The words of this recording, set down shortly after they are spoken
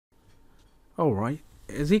Alright,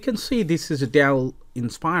 as you can see, this is a Dell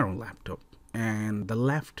Inspiron laptop and the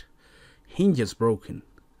left hinge is broken.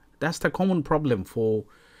 That's the common problem for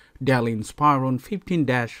Dell Inspiron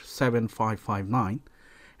 15-7559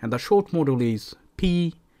 and the short model is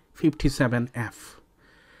P57F.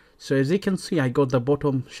 So as you can see, I got the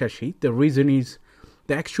bottom chassis. The reason is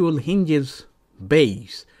the actual hinges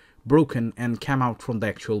base broken and came out from the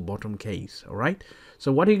actual bottom case. Alright,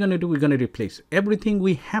 so what are you going to do? We're going to replace everything.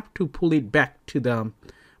 We have to pull it back to the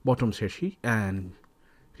bottom chassis and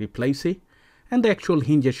replace it, and the actual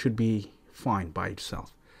hinges should be fine by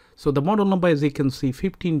itself. So the model number, as you can see,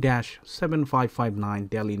 15-7559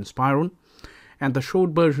 Dell Inspiron, and the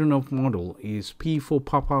short version of model is P for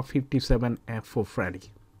Papa, 57F for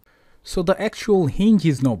Freddy. So the actual hinge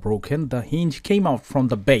is not broken. The hinge came out from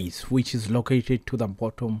the base, which is located to the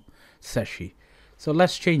bottom chassis. So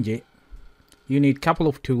let's change it. You need couple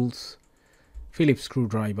of tools, Phillips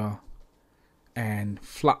screwdriver and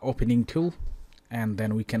flat opening tool, and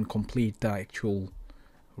then we can complete the actual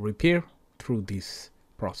repair through this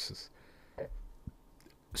process.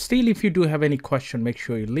 Still, if you do have any question, make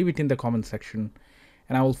sure you leave it in the comment section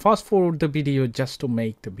and I will fast forward the video just to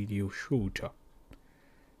make the video shorter.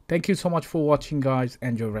 Thank you so much for watching, guys.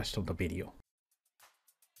 Enjoy the rest of the video.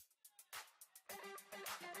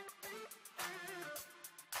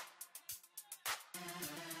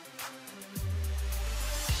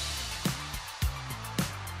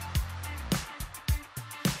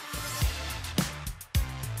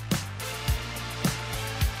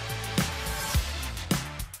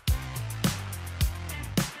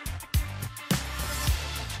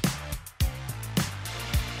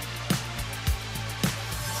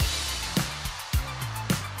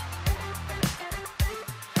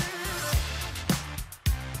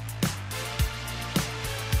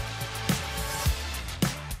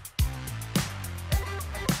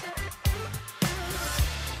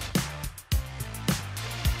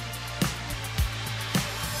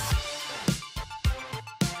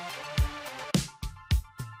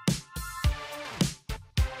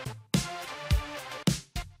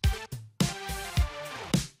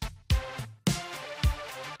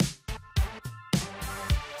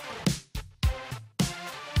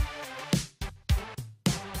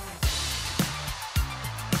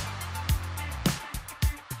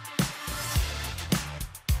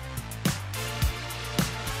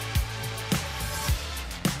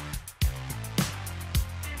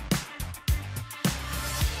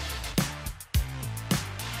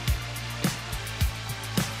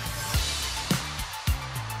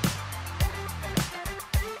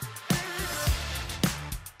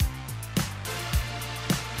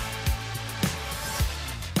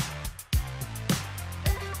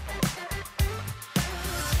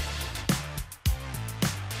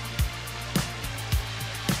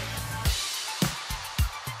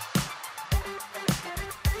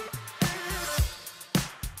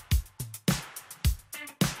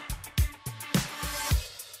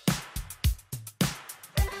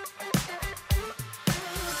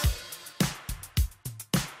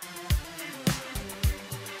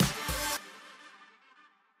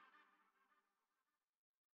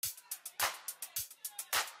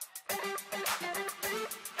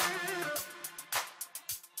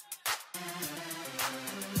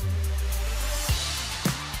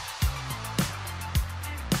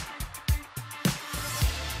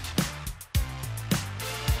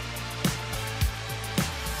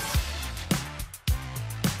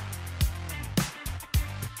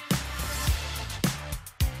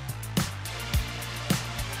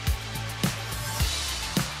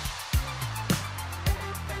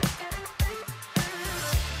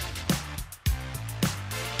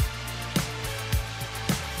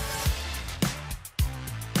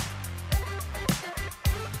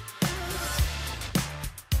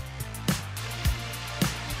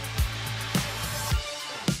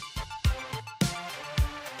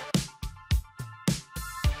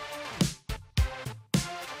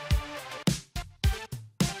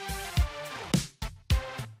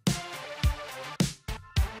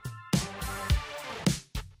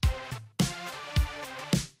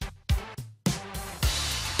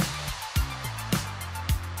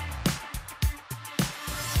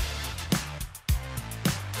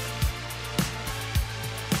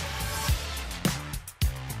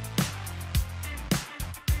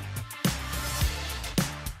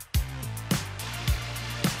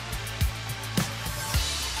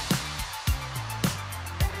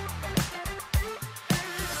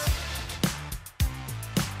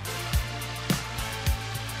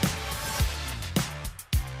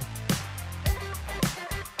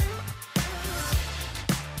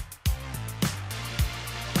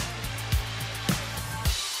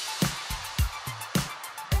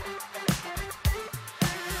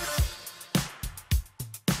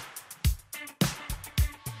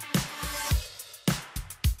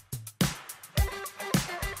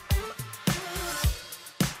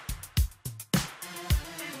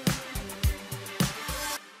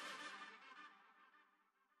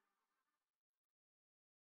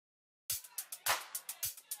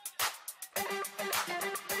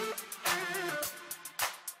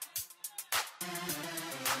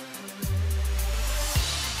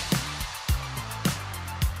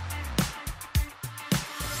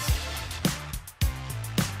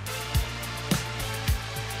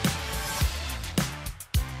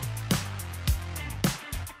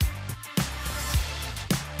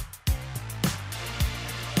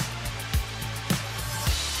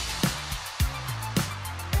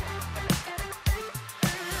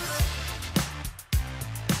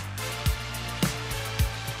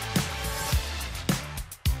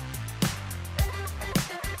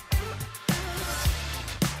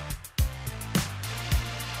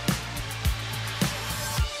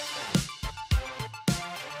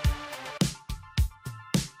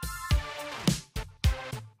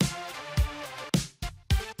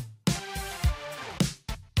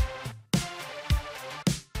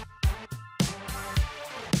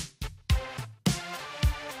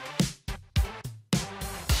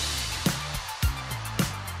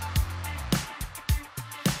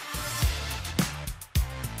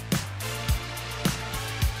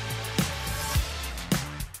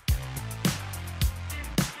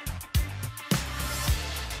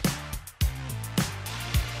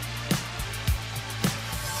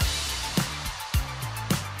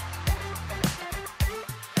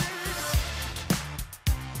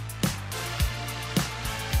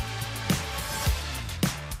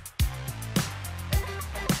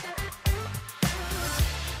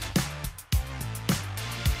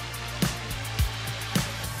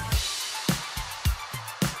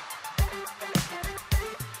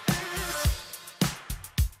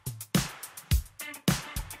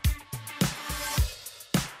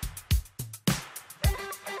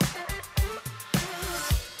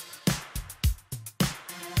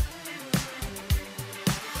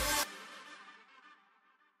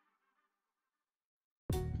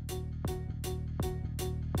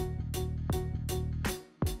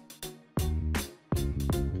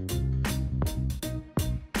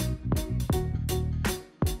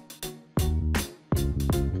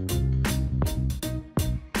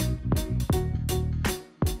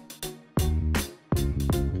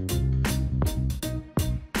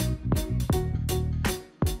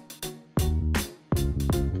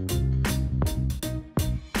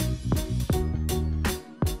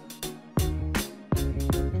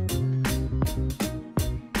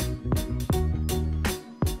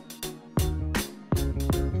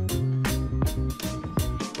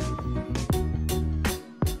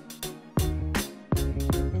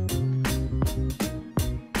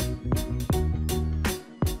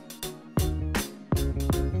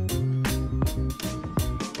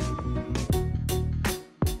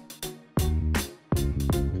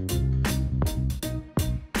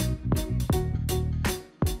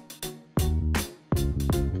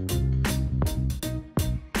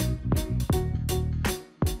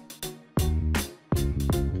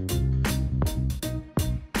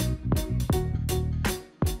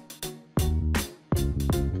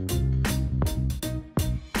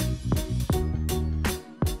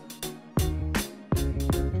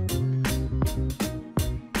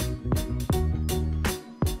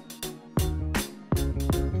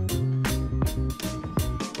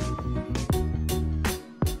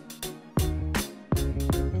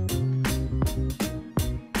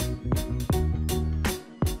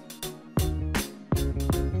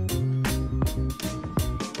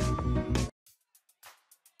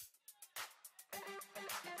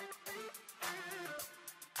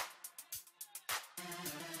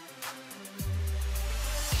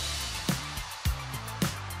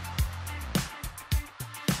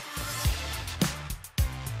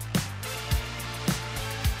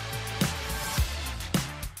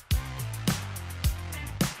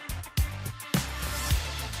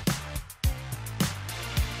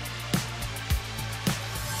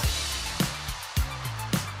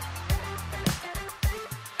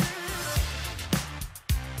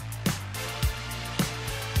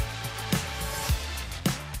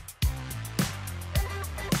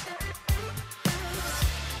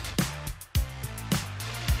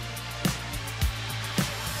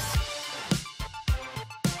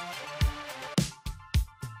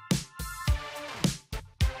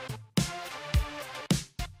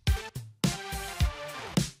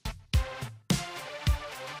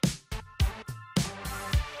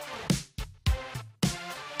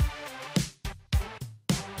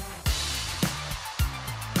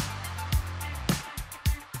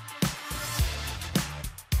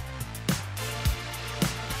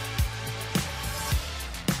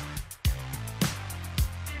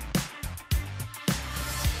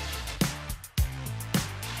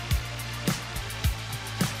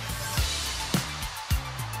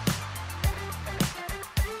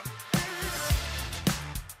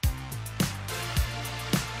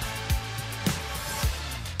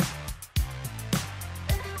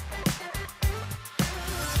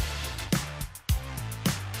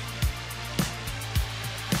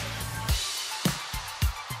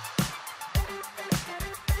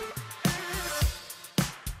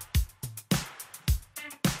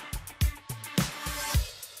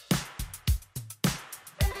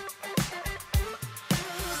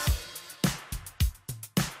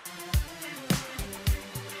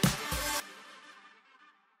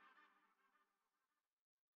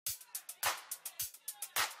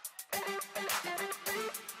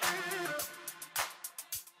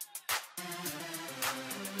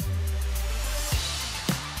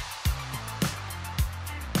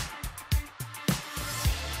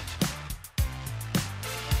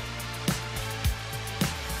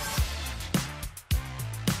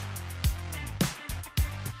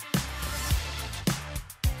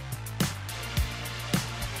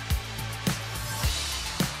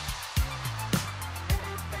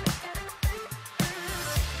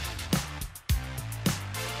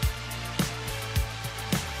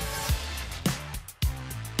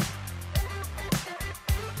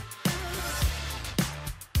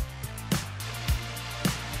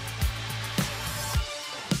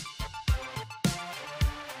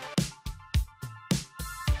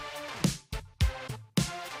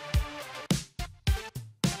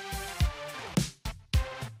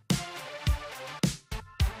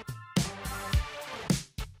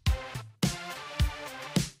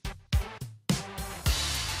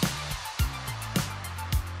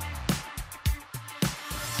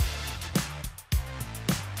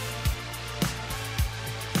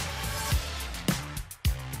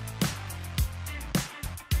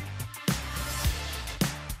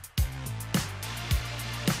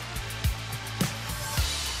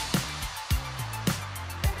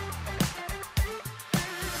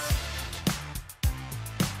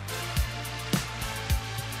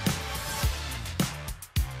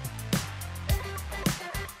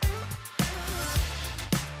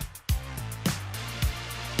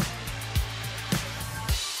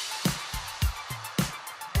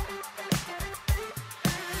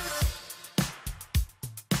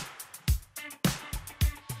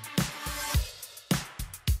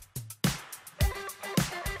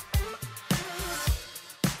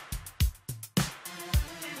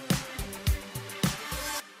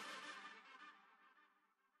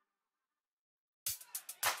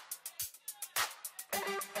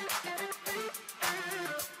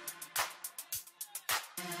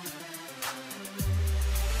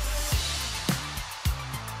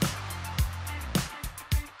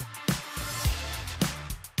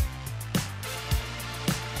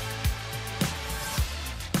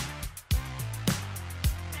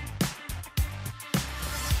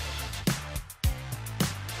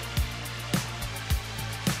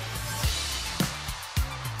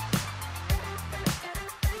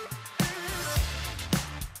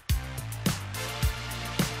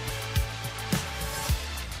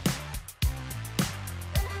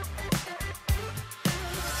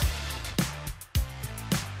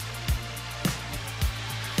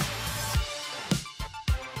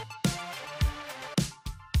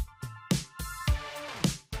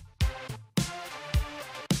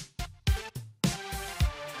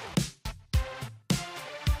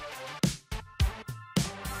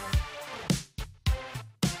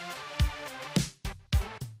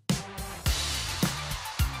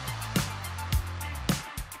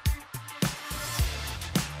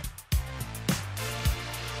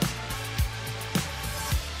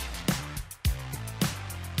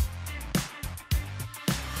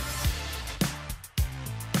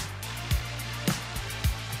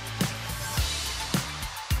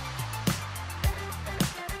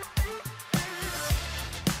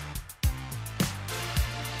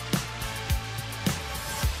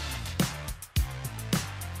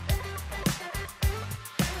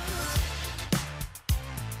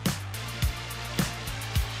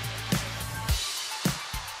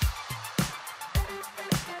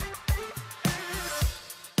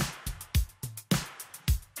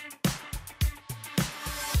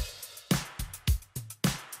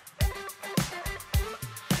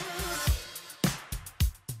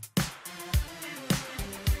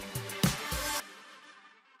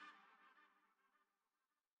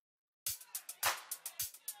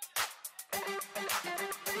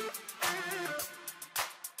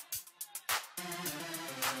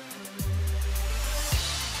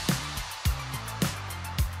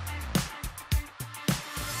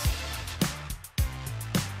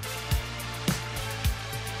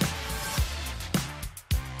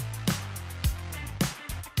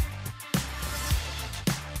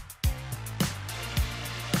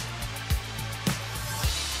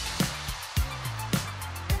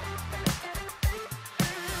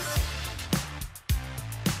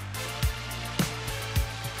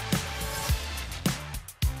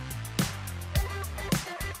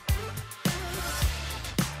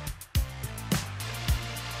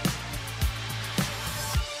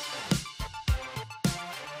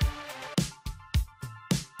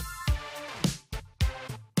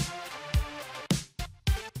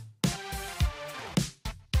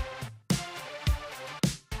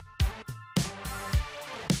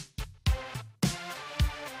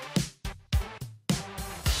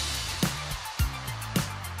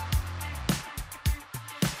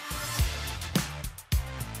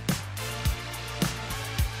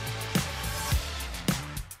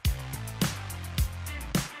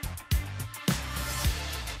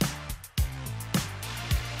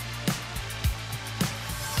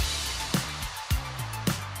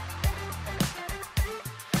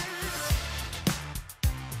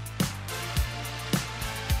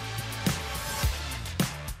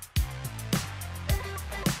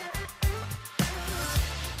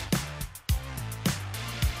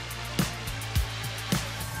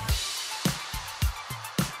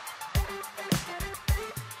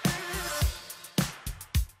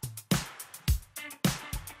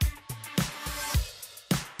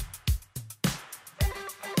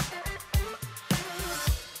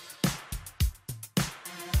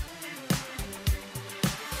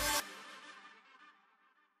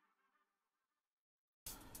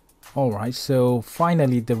 Alright, so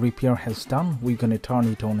finally the repair has done. We're gonna turn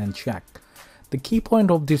it on and check. The key point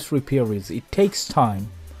of this repair is it takes time.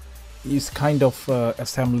 It's kind of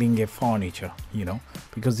assembling a furniture, you know,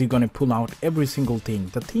 because you're gonna pull out every single thing.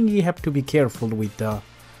 The thing you have to be careful with the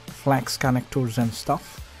flex connectors and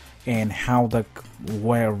stuff, and how the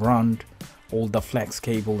wire run, all the flex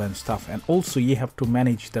cable and stuff, and also you have to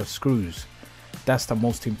manage the screws. That's the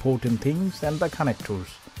most important things, and the connectors,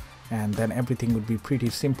 and then everything would be pretty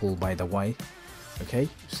simple, by the way. Okay,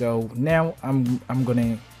 so now I'm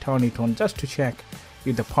gonna turn it on just to check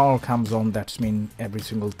if the power comes on. That's mean every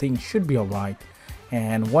single thing should be alright.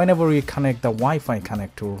 And whenever you connect the Wi-Fi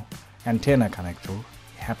connector, antenna connector, you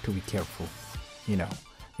have to be careful, you know,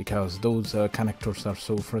 because those connectors are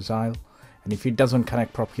so fragile, and if it doesn't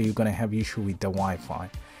connect properly, you're gonna have issue with the Wi-Fi.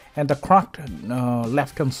 And the cracked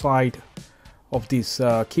left hand side of this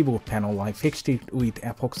keyboard panel, I fixed it with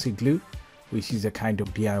epoxy glue, which is a kind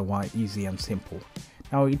of DIY, easy and simple.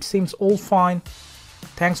 Now it seems all fine.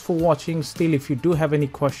 Thanks for watching. Still, if you do have any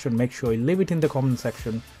question, make sure you leave it in the comment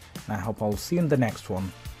section, and I hope I'll see you in the next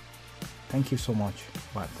one. Thank you so much.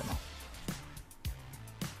 Bye for now.